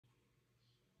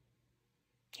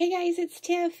Hey guys, it's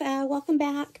Tiff. Welcome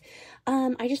back.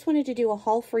 I just wanted to do a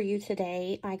haul for you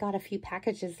today. I got a few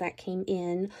packages that came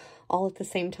in all at the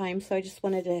same time, so I just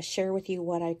wanted to share with you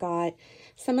what I got.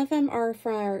 Some of them are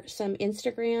for some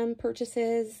Instagram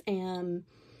purchases, and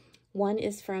one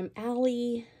is from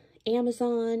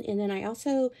Amazon, and then I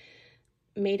also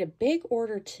made a big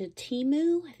order to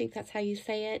Temu. I think that's how you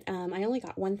say it. I only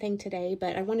got one thing today,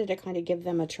 but I wanted to kind of give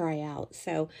them a try out.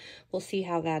 So we'll see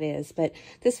how that is. But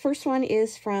this first one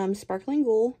is from Sparkling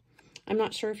Ghoul. I'm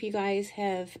not sure if you guys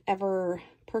have ever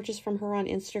purchased from her on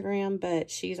Instagram,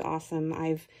 but she's awesome.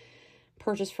 I've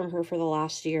purchased from her for the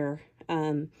last year.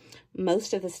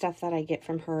 Most of the stuff that I get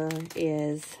from her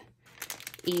is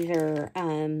either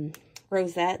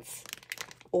rosettes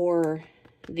or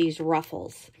these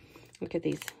ruffles. Look at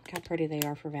these, look how pretty they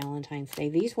are for Valentine's Day.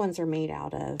 These ones are made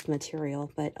out of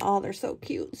material, but oh, they're so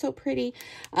cute, so pretty.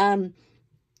 I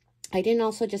didn't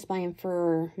also just buy them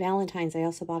for Valentine's, I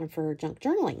also bought them for junk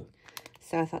journaling.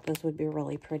 So I thought those would be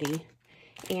really pretty.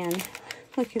 And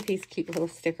look at these cute little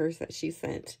stickers that she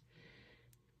sent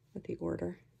with the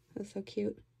order. That's so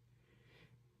cute.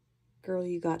 Girl,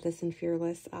 you got this in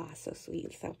Fearless. Ah, so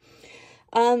sweet. So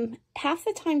half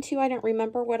the time too, I don't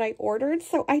remember what I ordered,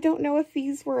 so I don't know if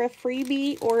these were a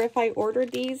freebie or if I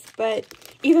ordered these, but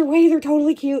either way, they're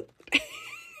totally cute.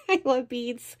 I love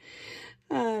beads.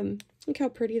 Look how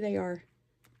pretty they are.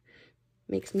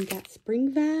 Makes me got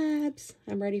spring vibes.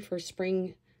 I'm ready for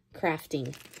spring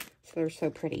crafting. So they're so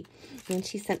pretty. And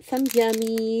she sent some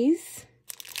yummies.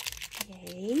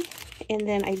 Yay. And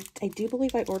then I do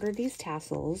believe I ordered these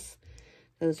tassels.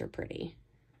 Those are pretty.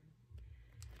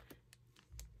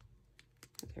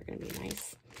 They're going to be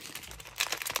nice.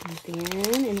 And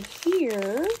then in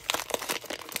here,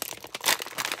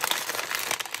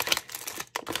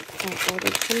 I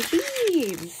ordered some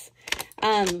beads.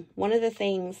 One of the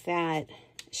things that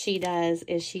she does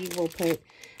is she will put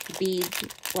bead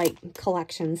like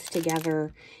collections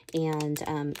together, and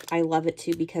I love it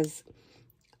too, because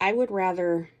I would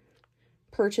rather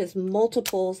purchase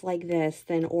multiples like this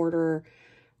than order,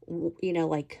 you know,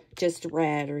 like just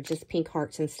red or just pink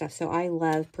hearts and stuff. So I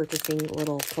love purchasing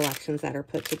little collections that are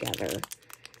put together.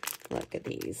 Look at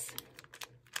these.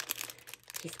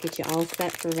 Just get you all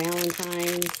set for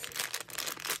Valentine's.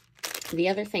 The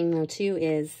other thing though too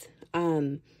is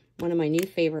one of my new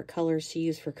favorite colors to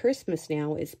use for Christmas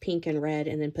now is pink and red,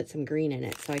 and then put some green in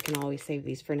it, so I can always save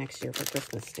these for next year for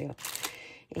Christmas too.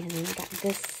 And then I got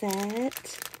this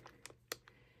set.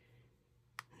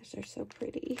 These are so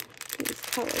pretty, these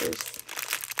colors.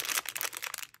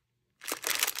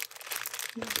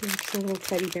 There's a little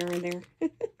teddy bear in there.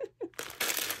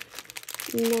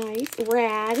 Nice,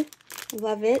 rad,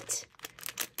 love it.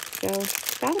 So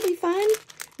that'll be fun.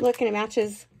 Look, and it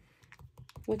matches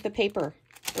with the paper.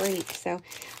 Great. So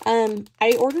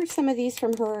I ordered some of these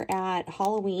from her at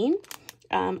Halloween.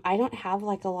 I don't have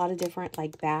like a lot of different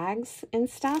like bags and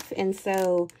stuff, and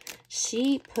so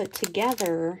she put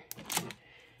together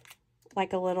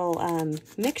like a little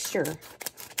mixture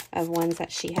of ones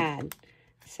that she had.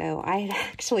 So I had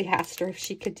actually asked her if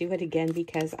she could do it again,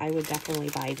 because I would definitely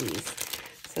buy these.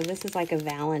 So this is like a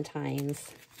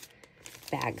Valentine's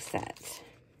bag set.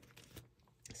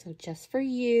 So just for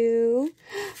you.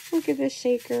 Look at this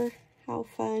shaker. How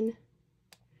fun.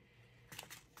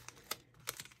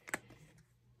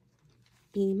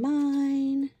 Be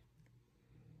mine.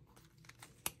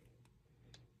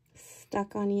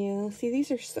 Stuck on you. See,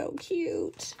 these are so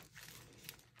cute.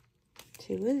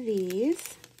 Two of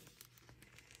these.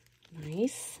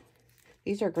 Nice.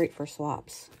 These are great for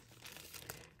swaps.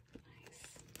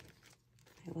 Nice.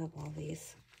 I love all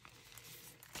these.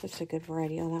 Such a good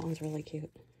variety. Oh, that one's really cute.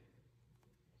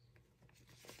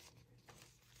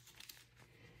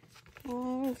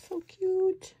 Oh, so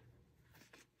cute.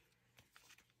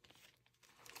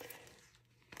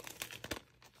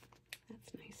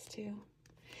 That's nice too.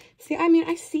 See, I mean,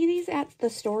 I see these at the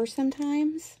store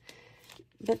sometimes,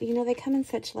 but you know, they come in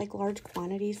such like large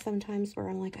quantities sometimes where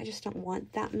I'm like, I just don't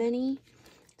want that many.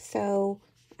 So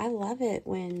I love it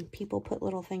when people put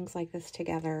little things like this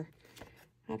together.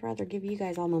 I'd rather give you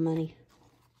guys all my money.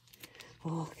 Oh,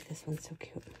 look at this one, so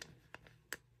cute.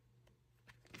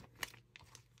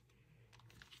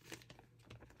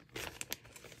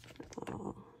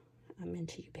 Oh, I'm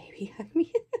into you, baby. I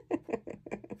mean,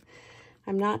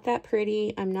 I'm not that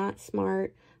pretty. I'm not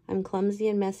smart. I'm clumsy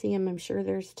and messy, and I'm sure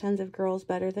there's tons of girls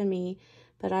better than me,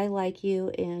 but I like you,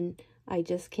 and I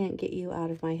just can't get you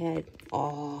out of my head.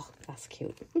 Oh, that's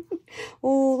cute.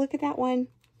 Oh, look at that one.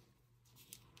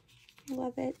 I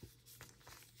love it.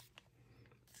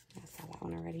 I saw that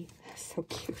one already. That's so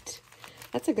cute.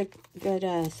 that's a good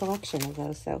selection of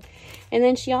those. So, and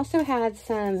then she also had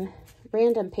some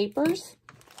random papers,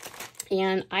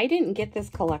 and I didn't get this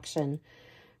collection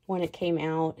when it came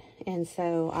out, and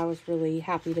so I was really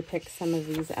happy to pick some of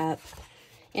these up.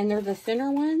 And they're the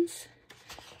thinner ones,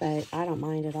 but I don't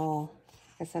mind at all.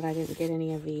 Like I said, I didn't get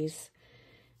any of these.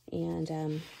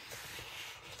 And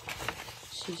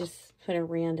she just put a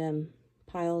random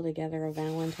pile together of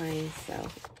Valentines, so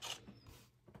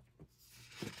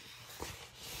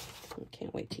I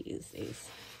can't wait to use these.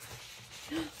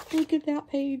 Look at that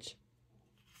page.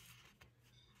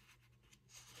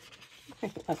 I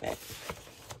love it.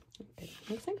 Okay.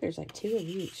 Looks like there's like 2 of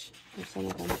each, or some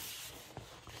of them.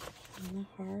 And the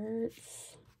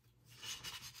hearts.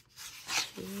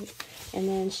 Cute. And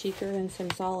then she threw in some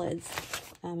solids.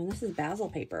 And this is basil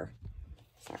paper.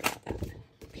 Sorry about that.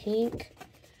 Pink.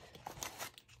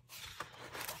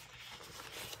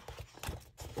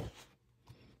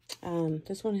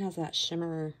 This one has that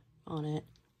shimmer on it.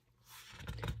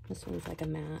 This one's like a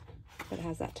matte, but it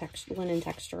has that linen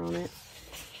texture on it.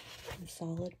 A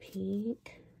solid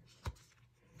pink.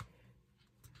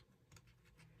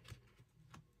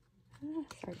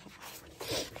 Sorry about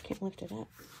that. I can't lift it up.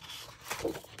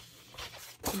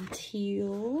 And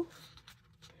teal.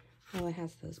 Oh, it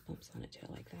has those bumps on it too.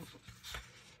 I like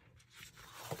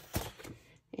that.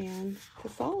 And the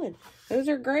solid. Those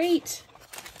are great.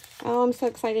 Oh, I'm so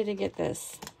excited to get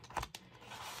this.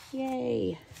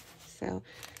 Yay. So,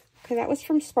 okay, that was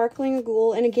from Sparkling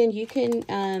Ghoul. And again, you can,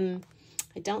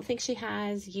 I don't think she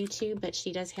has YouTube, but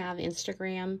she does have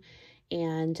Instagram.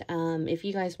 And if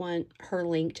you guys want her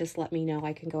link, just let me know.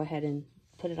 I can go ahead and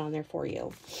put it on there for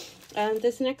you.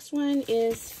 This next one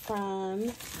is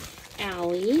from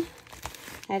Ali.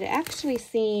 I'd actually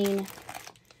seen,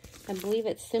 I believe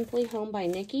it's Simply Home by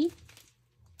Nicki.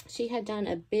 She had done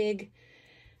a big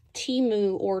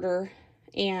Temu order,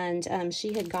 and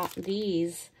she had got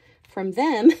these from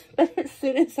them, but as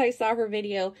soon as I saw her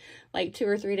video, like 2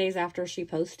 or 3 days after she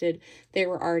posted, they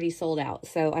were already sold out.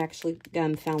 So I actually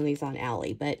found these on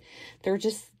Ali, but they're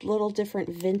just little different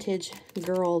vintage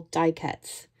girl die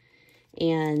cuts,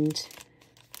 and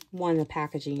the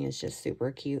packaging is just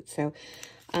super cute. So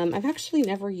I've actually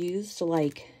never used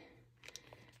like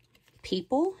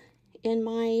people in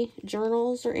my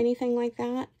journals or anything like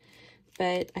that,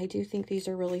 but I do think these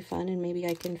are really fun, and maybe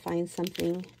I can find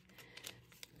something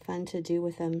fun to do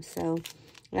with them. So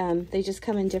they just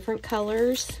come in different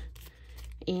colors,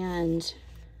 and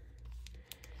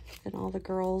then all the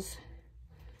girls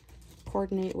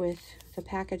coordinate with the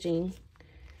packaging.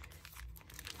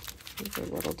 These are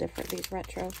a little different, these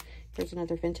retro. Here's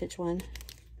another vintage one.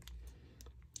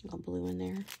 All blue in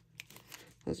there.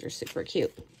 Those are super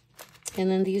cute. And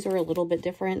then these are a little bit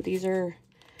different. These are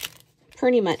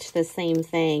pretty much the same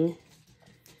thing.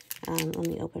 Let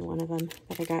me open one of them.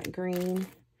 But I got green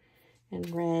and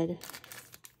red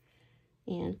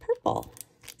and purple.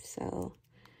 So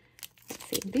let's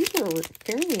see. These are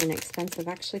fairly inexpensive.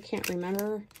 Actually, can't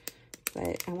remember,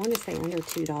 but I want to say under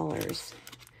 $2.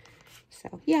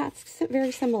 So yeah, it's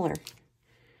very similar.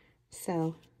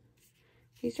 So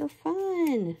these are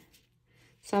fun.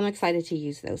 So I'm excited to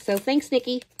use those. So thanks,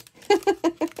 Nicki.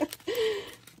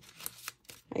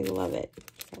 I love it.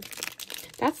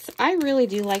 So I really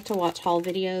do like to watch haul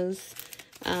videos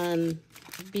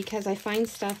because I find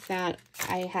stuff that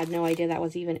I had no idea that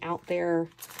was even out there.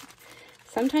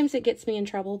 Sometimes it gets me in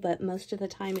trouble, but most of the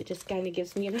time it just kind of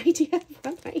gives me an idea of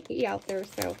what might be out there.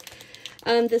 So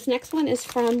this next one is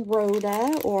from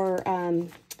Rhoda, or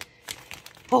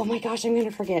oh my gosh, I'm going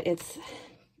to forget. It's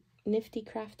Nifty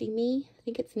Crafty Me. I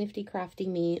think it's Nifty Crafty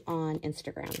Me on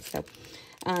Instagram. So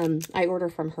I order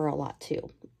from her a lot too.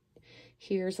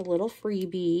 Here's a little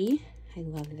freebie. I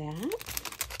love that.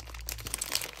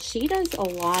 She does a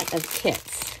lot of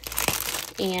kits.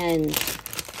 And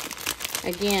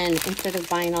again, instead of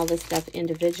buying all this stuff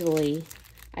individually,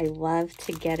 I love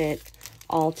to get it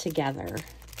all together.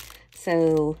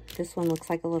 So this one looks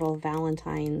like a little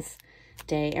Valentine's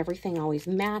Day. Everything always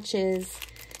matches.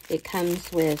 It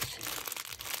comes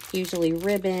with usually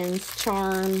ribbons,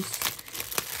 charms.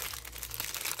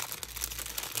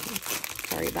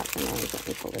 Sorry about the noise. Let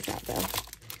me pull this out though.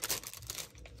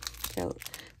 So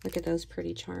look at those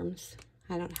pretty charms.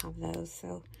 I don't have those,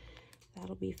 so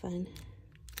that'll be fun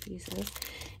to use those.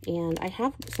 And I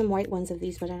have some white ones of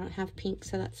these, but I don't have pink,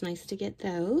 so that's nice to get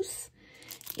those.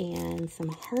 And some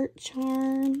heart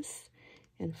charms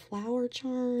and flower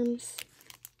charms.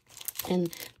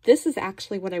 And this is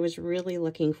actually what I was really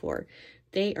looking for.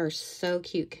 They are so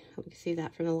cute. You can see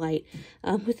that from the light.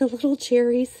 With the little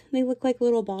cherries. They look like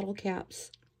little bottle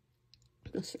caps.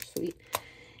 Those are sweet.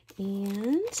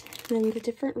 And then the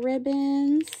different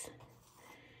ribbons.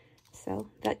 So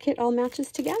that kit all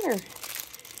matches together.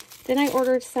 Then I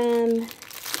ordered some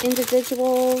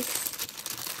individuals.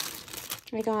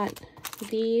 I got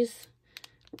this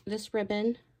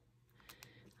ribbon.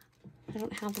 I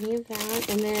don't have any of that.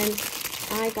 And then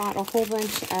I got a whole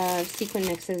bunch of sequin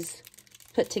mixes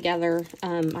put together.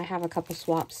 I have a couple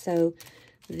swaps, so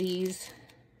these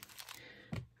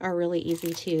are really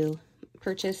easy to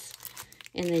purchase.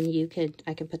 And then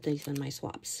I could put these in my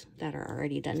swaps that are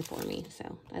already done for me.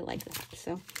 So I like that.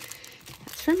 So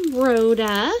that's from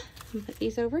Rhoda. I'll put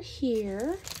these over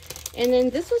here. And then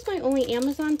this was my only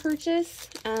Amazon purchase.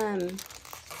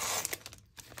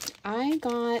 I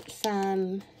got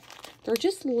some, they're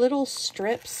just little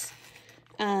strips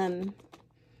of,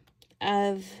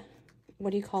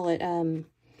 what do you call it?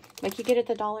 Like you get at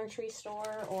the Dollar Tree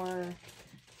store, or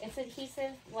it's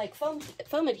adhesive, like foam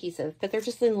adhesive, but they're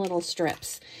just in little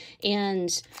strips.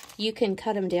 And you can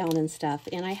cut them down and stuff.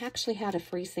 And I actually had a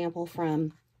free sample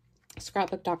from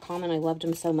scrapbook.com and I loved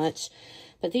them so much.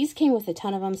 But these came with a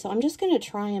ton of them, so I'm just going to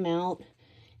try them out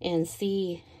and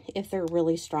see if they're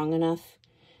really strong enough,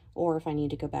 or if I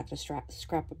need to go back to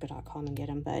scrapbook.com and get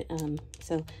them. But,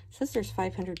 so it says there's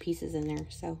 500 pieces in there.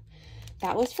 So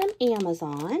that was from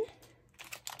Amazon.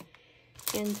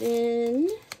 And then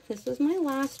this was my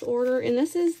last order. And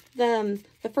this is the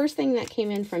first thing that came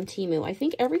in from Temu. I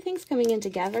think everything's coming in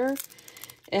together.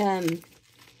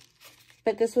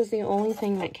 But this was the only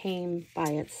thing that came by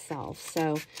itself.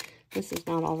 So this is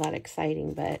not all that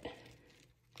exciting, but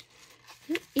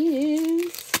it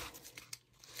is.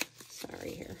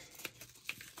 Sorry here.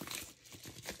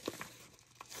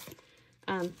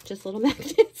 Just little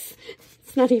magnets.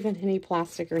 It's not even any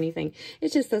plastic or anything.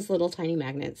 It's just those little tiny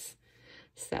magnets.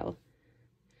 So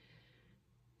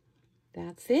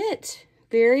that's it.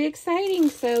 Very exciting.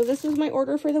 So this was my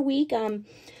order for the week.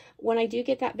 When I do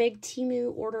get that big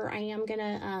Temu order, I am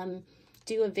gonna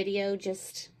do a video.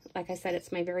 Just like I said,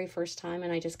 it's my very first time,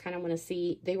 and I just kind of want to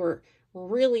see. They were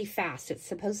really fast. It's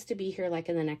supposed to be here like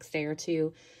in the next day or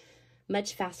two,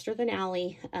 much faster than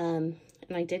Ali.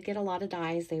 And I did get a lot of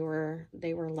dies. They were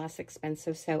less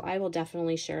expensive, so I will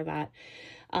definitely share that.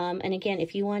 And again,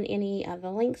 if you want any of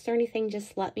the links or anything,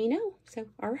 just let me know. So,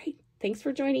 all right. Thanks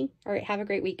for joining. All right. Have a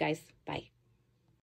great week, guys. Bye.